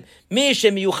Lashem, mi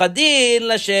shemiyuchadin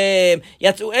Lashem,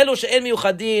 yatzu elu she'en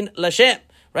miyuchadin Lashem.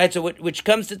 Right, so which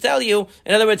comes to tell you,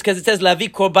 in other words, because it says lavi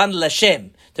korban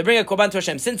Lashem, to bring a korban to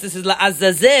Hashem. Since this is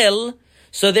la'azazel,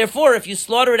 so therefore, if you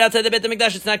slaughter it outside the Beit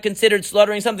HaMikdash, it's not considered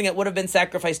slaughtering something that would have been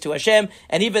sacrificed to Hashem.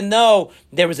 And even though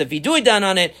there was a vidui done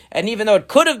on it, and even though it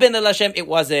could have been the Lashem, it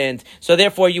wasn't. So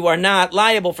therefore, you are not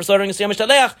liable for slaughtering a Siyam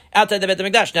Mishtaleach outside the Beit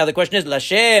HaMikdash. Now the question is,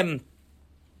 Lashem,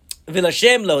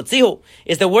 Vilashem Lotzihu,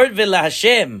 is the word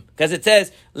Vilashem, because it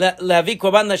says, Lavi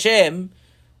Korban Lashem,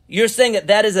 you're saying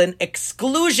that is an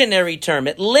exclusionary term.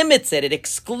 It limits it. It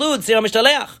excludes Siyam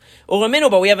Mishtaleach.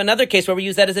 But we have another case where we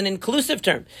use that as an inclusive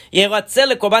term. When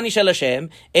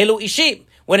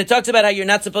it talks about how you're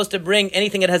not supposed to bring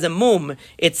anything that has a mum,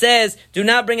 it says, do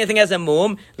not bring anything that has a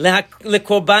mum,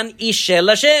 lekorban ishel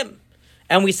Hashem.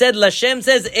 And we said, Lashem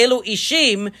says, Elu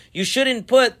Ishim, you shouldn't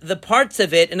put the parts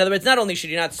of it. In other words, not only should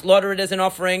you not slaughter it as an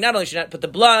offering, not only should you not put the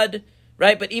blood,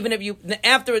 right? But even if you,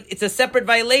 after it's a separate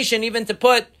violation even to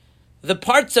put the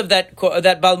parts of that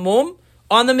balmum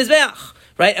on the Mizbeach,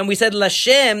 right? And we said,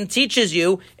 Lashem teaches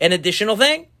you an additional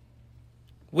thing,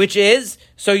 which is,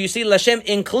 so you see, Lashem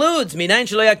includes, Minayin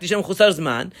shelo yakdishem chusar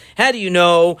zman. How do you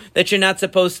know that you're not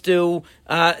supposed to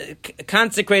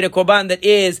consecrate a korban that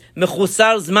is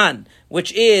mechusar zman,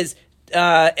 which is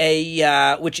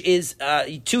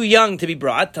too young to be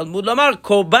brought? Talmud lomar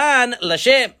korban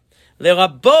Lashem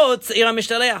lerabot seir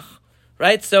hamishtalech.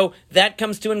 Right, so that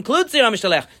comes to include seir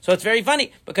hamishtalech. So it's very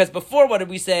funny because before, what did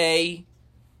we say?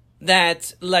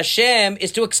 That Lashem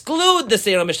is to exclude the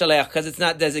seir hamishtalech because it's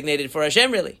not designated for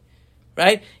Hashem, really.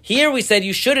 Right? Here we said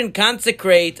you shouldn't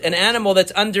consecrate an animal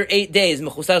that's under 8 days,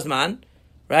 mechusar zman,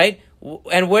 right?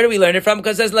 And where do we learn it from?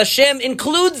 Because it says Lashem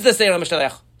includes the seir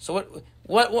hamishtalech. So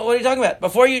what are you talking about?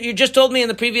 Before you just told me in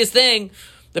the previous thing,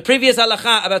 the previous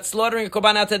halacha about slaughtering a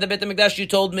korban outside the Beit HaMikdash, you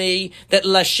told me that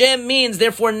Lashem means,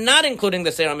 therefore, not including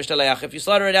the seir hamishtalech. If you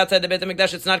slaughter it outside the Beit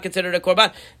HaMikdash, it's not considered a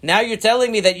korban. Now you're telling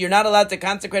me that you're not allowed to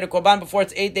consecrate a korban before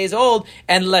it's 8 days old,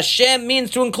 and Lashem means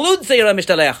to include seir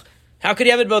hamishtalech. How could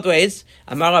you have it both ways?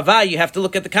 Amar Rava, you have to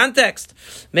look at the context.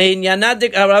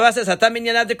 Rava says, Hatam min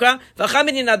yanad dikra, v'acham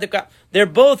min yanad dikra. They're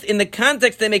both, in the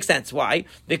context, they make sense. Why?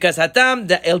 Because Hatam,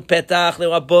 the El Petach,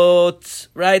 Lerabot,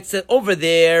 right? So over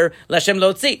there, Lashem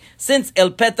Lotzi. Since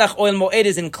El Petach, Oil Moed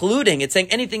is including, it's saying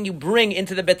anything you bring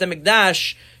into the Beit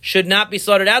HaMikdash should not be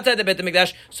slaughtered outside the Beit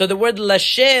HaMikdash. So the word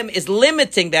Lashem is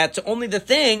limiting that to only the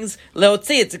things,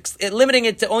 Leotzi, it's limiting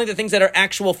it to only the things that are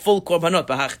actual full korbanot.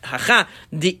 Hacha,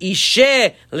 the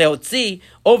Ishe Leotzi,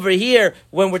 over here,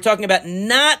 when we're talking about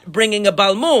not bringing a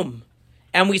balmum,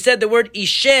 and we said the word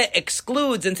Ishe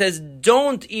excludes and says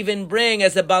don't even bring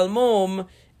as a balmum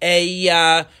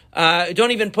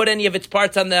don't even put any of its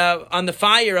parts on the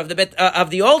fire of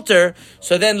the altar.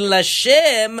 So then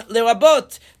Lashem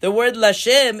lerabot, the word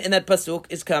Lashem in that pasuk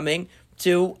is coming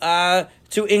to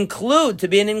include, to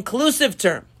be an inclusive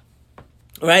term.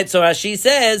 Right, so Rashi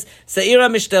says, Se'ira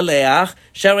mishtaleach,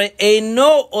 share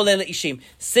eino ole le'ishim.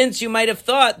 Since you might have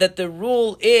thought that the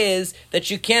rule is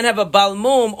that you can't have a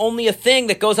balmum, only a thing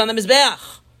that goes on the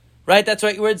Mizbeach. Right, that's why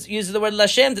it uses the word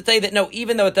Lashem to tell you that no,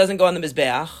 even though it doesn't go on the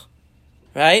Mizbeach,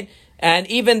 right, and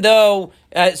even though,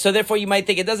 so therefore you might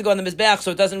think it doesn't go on the Mizbeach, so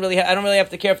it doesn't really, I don't really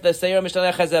have to care if the Seir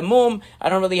Mishtalech has a mum, I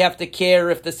don't really have to care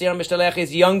if the Seir Mishtalech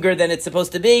is younger than it's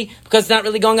supposed to be, because it's not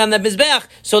really going on the Mizbeach.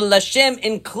 So Lashem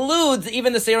includes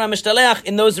even the Seir Mishtalech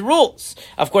in those rules.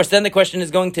 Of course, then the question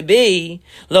is going to be,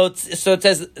 so it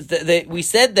says, we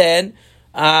said then,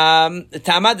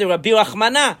 Ta'amad Rabbi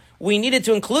Rachmana, we needed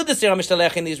to include the Seir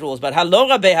Mishtalech in these rules, but Halo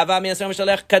Rabbi Hava min Seir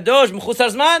Mishtalech Kadosh Mechusar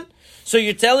Zman. So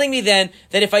you're telling me then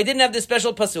that if I didn't have this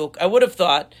special pasuk, I would have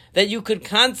thought that you could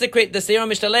consecrate the Seir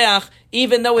Mishtaleach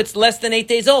even though it's less than 8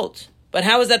 days old. But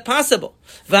how is that possible?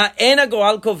 But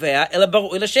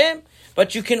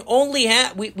you can only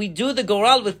have, we do the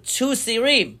goral with 2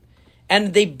 sirim,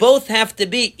 and they both have to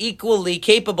be equally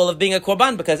capable of being a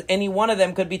korban, because any one of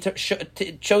them could be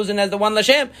chosen as the one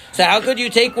Lashem. So how could you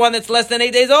take one that's less than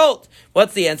 8 days old?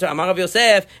 What's the answer? Amar Rav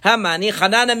Yosef, Hamani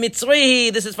Chanana Mitzri.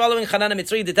 This is following Chanana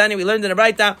Mitzri. The Tanya we learned in the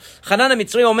Braita. Chanana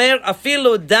Mitzri Omer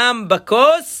Afilu Dam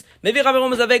Bakos.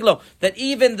 That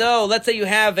even though, let's say you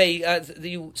have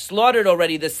you slaughtered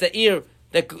already the seir,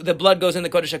 the blood goes in the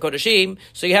Kodesh HaKodeshim,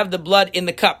 so you have the blood in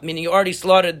the cup, meaning you already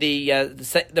slaughtered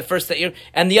the first seir,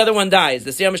 and the other one dies.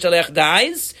 The Seir Mishtaleach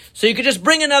dies, so you could just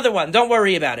bring another one. Don't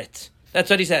worry about it. That's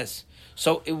what he says.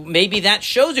 So maybe that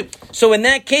shows you. So in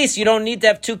that case, you don't need to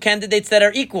have 2 candidates that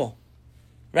are equal,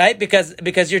 right?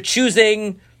 Because you're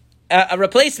choosing a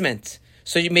replacement.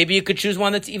 So maybe you could choose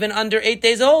one that's even under 8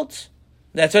 days old.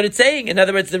 That's what it's saying. In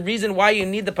other words, the reason why you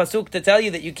need the pasuk to tell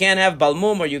you that you can't have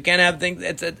balmum or you can't have things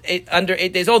that's under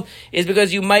 8 days old is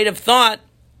because you might have thought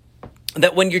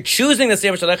that when you're choosing the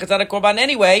Seir Mishtaleach, it's not a korban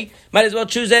anyway, might as well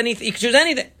choose anything. You can choose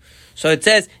anything. So it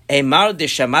says, Eimar de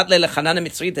shamat le lechanana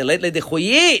mitzri telet le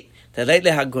dechuyit. How do you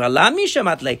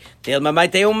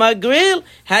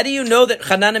know that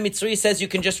Chanana Mitzri says you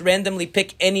can just randomly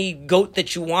pick any goat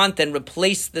that you want and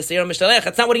replace the Seir Mishtaleach?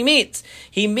 That's not what he means.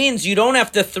 He means you don't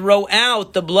have to throw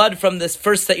out the blood from this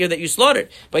first seir that you slaughtered,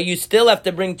 but you still have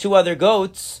to bring 2 other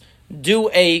goats, do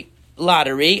a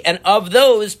lottery, and of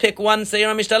those, pick one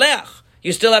Seir Mishtaleach.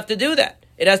 You still have to do that.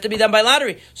 It has to be done by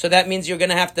lottery. So that means you're going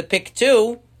to have to pick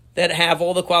 2 that have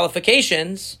all the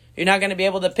qualifications. You're not going to be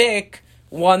able to pick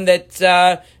one that,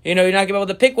 you're not going to be able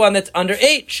to pick one that's under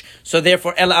H. So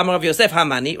therefore, Ela Amar Rav Yosef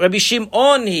Hamani, Rabbi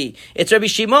Shimon it's Rabbi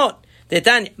Shimon.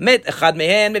 Met echad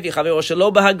mehen mevi chavero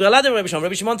shelo b'hagrala de Rabbi Shimon.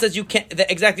 Rabbi Shimon says you can't.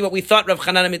 Exactly what we thought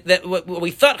what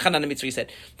we thought Chanan Mitzri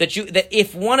said, that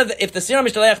if the Sira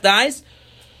Mishtalech dies,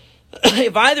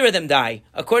 if either of them die,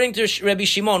 according to Rabbi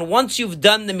Shimon, once you've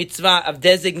done the mitzvah of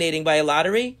designating by a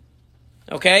lottery,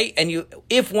 okay, and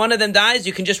if one of them dies,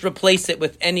 you can just replace it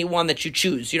with any one that you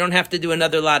choose. You don't have to do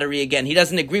another lottery again. He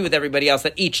doesn't agree with everybody else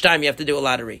that each time you have to do a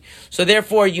lottery. So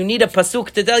therefore, you need a pasuk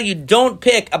to tell you, don't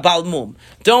pick a balmum.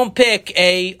 Don't pick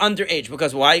a underage.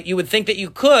 Because why? You would think that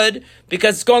you could,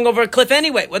 because it's going over a cliff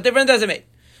anyway. What difference does it make?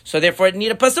 So therefore, you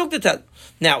need a pasuk to tell you.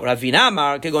 Now, Ravina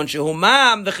Amar, kegon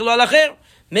shehumam v'chilol acher.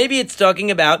 Maybe it's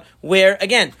talking about where,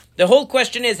 again, the whole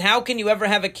question is, how can you ever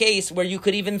have a case where you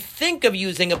could even think of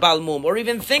using a balmum, or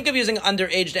even think of using an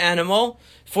underaged animal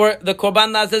for the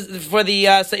korban for the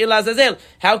Sa'ir Lazazel?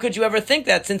 How could you ever think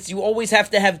that, since you always have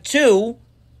to have two,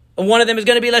 and one of them is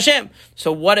going to be Lashem?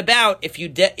 So what about if you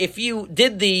did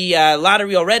the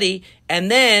lottery already,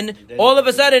 and then all of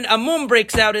a sudden a mum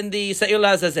breaks out in the Sa'ir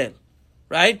Lazazel?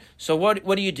 Right? So what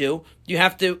do? You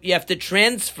have to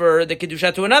transfer the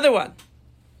kedusha to another one.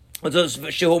 So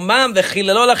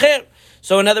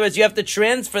in other words, you have to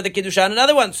transfer the kedusha on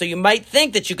another one. So you might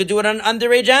think that you could do it on an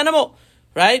underage animal,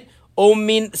 right?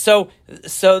 So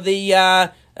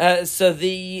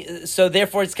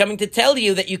therefore, it's coming to tell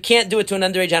you that you can't do it to an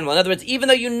underage animal. In other words, even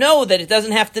though you know that it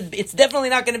doesn't have to, it's definitely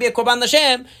not going to be a korban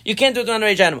Lashem, you can't do it to an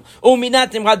underage animal. How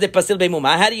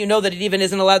do you know that it even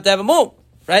isn't allowed to have a mum?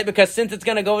 Right? Because since it's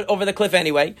going to go over the cliff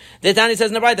anyway, the Tani says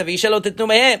in the Braita,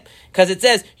 because it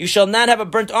says, you shall not have a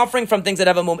burnt offering from things that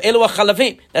have a mum.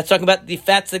 That's talking about the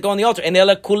fats that go on the altar. And how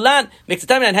do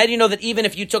you know that even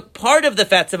if you took part of the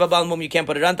fats of a bal mum, you can't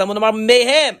put it on?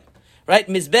 Right?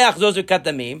 Mizbeach zozu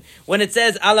katamim. When it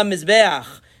says ala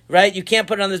mizbeach, right? You can't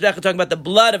put it on the mizbeach. We're talking about the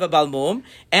blood of a balmum.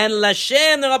 And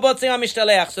lashem nerabot siyam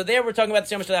mishtalech. So there we're talking about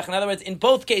siyam mishtalech. In other words, in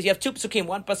both cases, you have two psukim.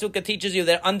 One pasuk teaches you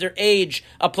that underage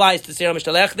applies to siyam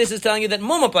mishtalech. This is telling you that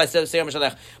mum applies to siyam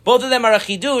mishtalech. Both of them are a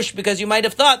chidush, because you might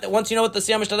have thought that once you know what the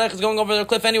siyam mishtalech is going over the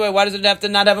cliff anyway, why does it have to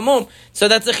not have a mum? So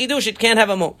that's a chidush. It can't have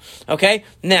a mum. Okay?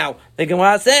 Now, the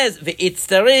Gemara says,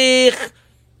 v'itztarich.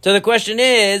 So the question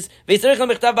is, you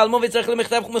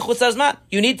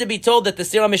need to be told that the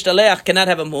Sira Mishtaleach cannot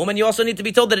have a mum, and you also need to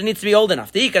be told that it needs to be old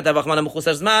enough. Because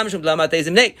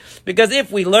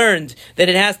if we learned that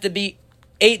it has to be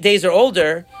 8 days or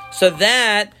older, so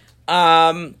that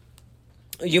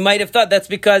you might have thought that's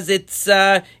because it's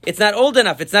not old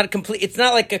enough. It's not complete. It's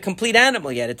not like a complete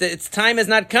animal yet. Its time has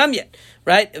not come yet,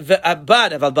 right? But an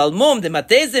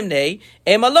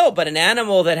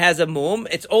animal that has a mum,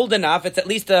 it's old enough. It's at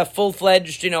least a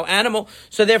full-fledged, animal.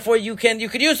 So therefore, you could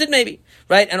use it maybe,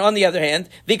 right? And on the other hand,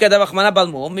 if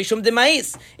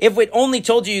we only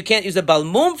told you can't use a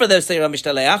balmum for the Seira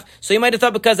Mishtaleach, so you might have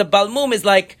thought because a balmum is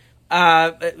like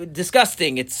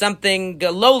disgusting. It's something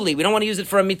lowly. We don't want to use it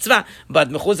for a mitzvah. But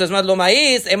mechuzar zman lo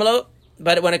ma'is.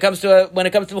 But when it comes to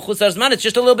mechuzar zman, it's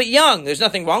just a little bit young. There's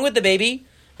nothing wrong with the baby.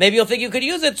 Maybe you'll think you could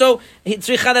use it. So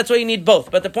tzricha, that's why you need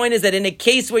both. But the point is that in a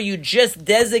case where you just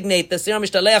designate the Sira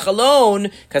Mishtaleach alone,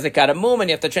 because it got a mum and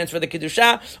you have to transfer the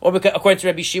kedusha, or because, according to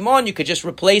Rabbi Shimon, you could just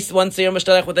replace one Sira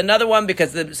Mishtaleach with another one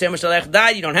because the Sira Mishtaleach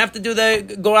died. You don't have to do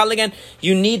the goral again.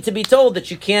 You need to be told that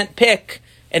you can't pick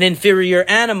an inferior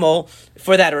animal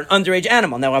for that, or an underage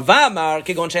animal. Now,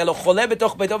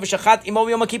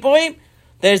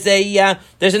 there's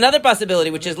another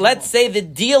possibility, which is, let's say the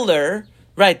dealer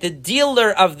of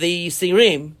the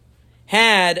sirim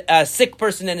had a sick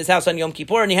person in his house on Yom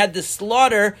Kippur, and he had to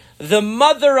slaughter the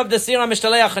mother of the Sira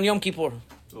Mishtaleach on Yom Kippur.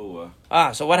 So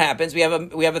what happens? We have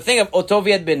a thing of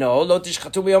otoviad beno lo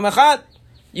tishchatu b'yom echad.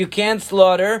 You can't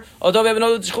slaughter otoviad beno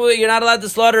lo tishchatu. You're not allowed to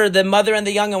slaughter the mother and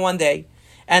the young in one day.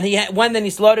 And he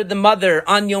slaughtered the mother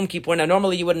on Yom Kippur. Now,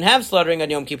 normally you wouldn't have slaughtering on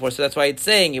Yom Kippur, so that's why it's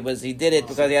saying he did it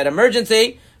because he had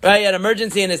emergency, right? He had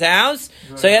emergency in his house,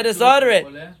 so he had to slaughter it.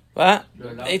 What?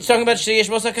 It's talking about Sheyesh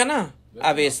Bo Sakana,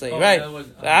 obviously, right?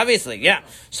 Obviously, yeah.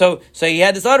 So he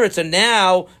had to slaughter it. So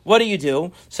now, what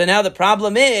do? So now the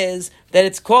problem is that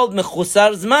it's called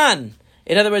Mechusar Zman.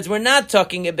 In other words, we're not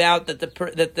talking about that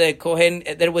the Kohen,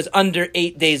 that it was under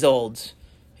 8 days old.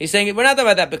 He's saying, we're not talking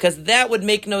about that, because that would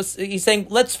make no... He's saying,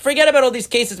 let's forget about all these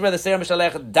cases where the Sira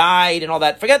Mishtaleach died and all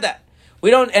that. Forget that.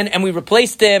 We don't... And we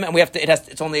replaced him, and we have to...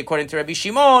 It's only according to Rabbi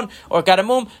Shimon or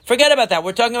Kadamum. Forget about that.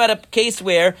 We're talking about a case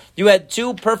where you had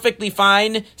two perfectly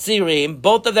fine Sirim.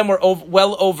 Both of them were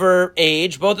well over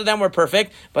age. Both of them were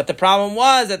perfect. But the problem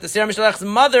was that the Sira Mishtaleach's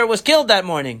mother was killed that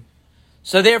morning.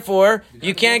 So therefore,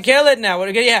 you can't kill it now.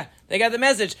 They got the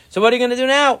message. So what are you going to do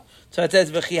now? So it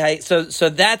says, so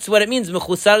that's what it means.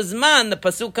 Mechusar zman, the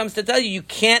pasuk comes to tell you, you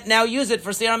can't now use it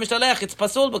for siyar mishtalech. It's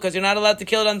pasul because you're not allowed to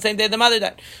kill it on the same day the mother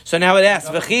died. So now it asks,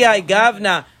 v'chihai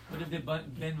gavna. But if the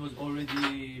ben was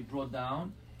already brought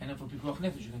down, and then for pikuach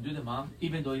nefesh, you can do the mom,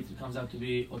 even though it comes out to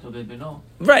be otoved beno.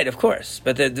 Right, of course.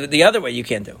 But the other way you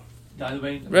can't do. The other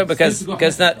way? Right, because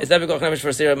it's not pikuach nefesh for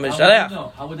siyar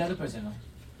mishtalech. How would the other person know?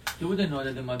 He wouldn't know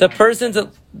that the mother... The persons,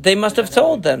 they must have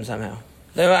told them somehow.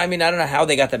 I mean, I don't know how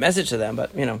they got the message to them,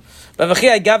 but, But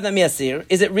v'chihai gavna mi'asir,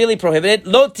 is it really prohibited?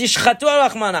 Lo tishchatu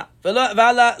al-rachmana,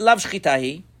 v'ala lav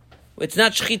shchitahi. It's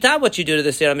not shchita what you do to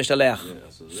the siyar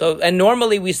mishtalech. So, and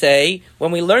normally we say,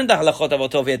 when we learn the halachot of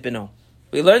otov v'et beno,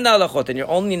 we learn the halachot, and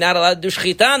you're only not allowed to do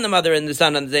shchita on the mother and the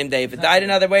son on the same day. If it died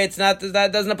another way, that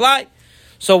doesn't apply.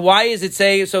 So why is it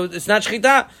say, so it's not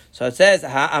shchita? So it says,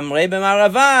 ha'amrei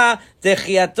b'marava,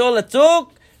 dechiato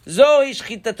latuk, zohi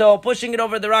shchitato, pushing it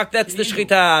over the rock, that's the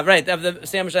shchita, right, of the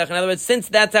siyar mishtalech. In other words, since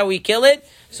that's how we kill it,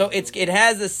 so it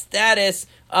has a status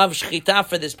of shchita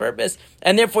for this purpose,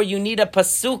 and therefore you need a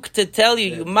pasuk to tell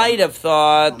you. You might have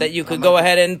thought that you could go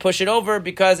ahead and push it over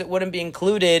because it wouldn't be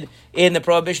included in the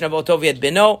prohibition of otov v'et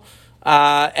beno,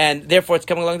 and therefore it's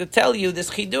coming along to tell you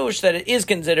this chidush that it is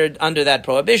considered under that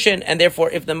prohibition, and therefore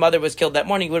if the mother was killed that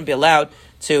morning, you wouldn't be allowed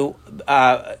to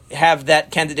have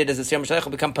that candidate as a siyar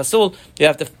mishtalech become pasul. You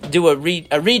have to do a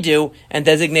redo and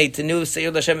dezigate the new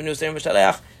siyur l'Hashem and new siyar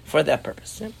mishtalech for that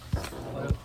purpose. Yeah.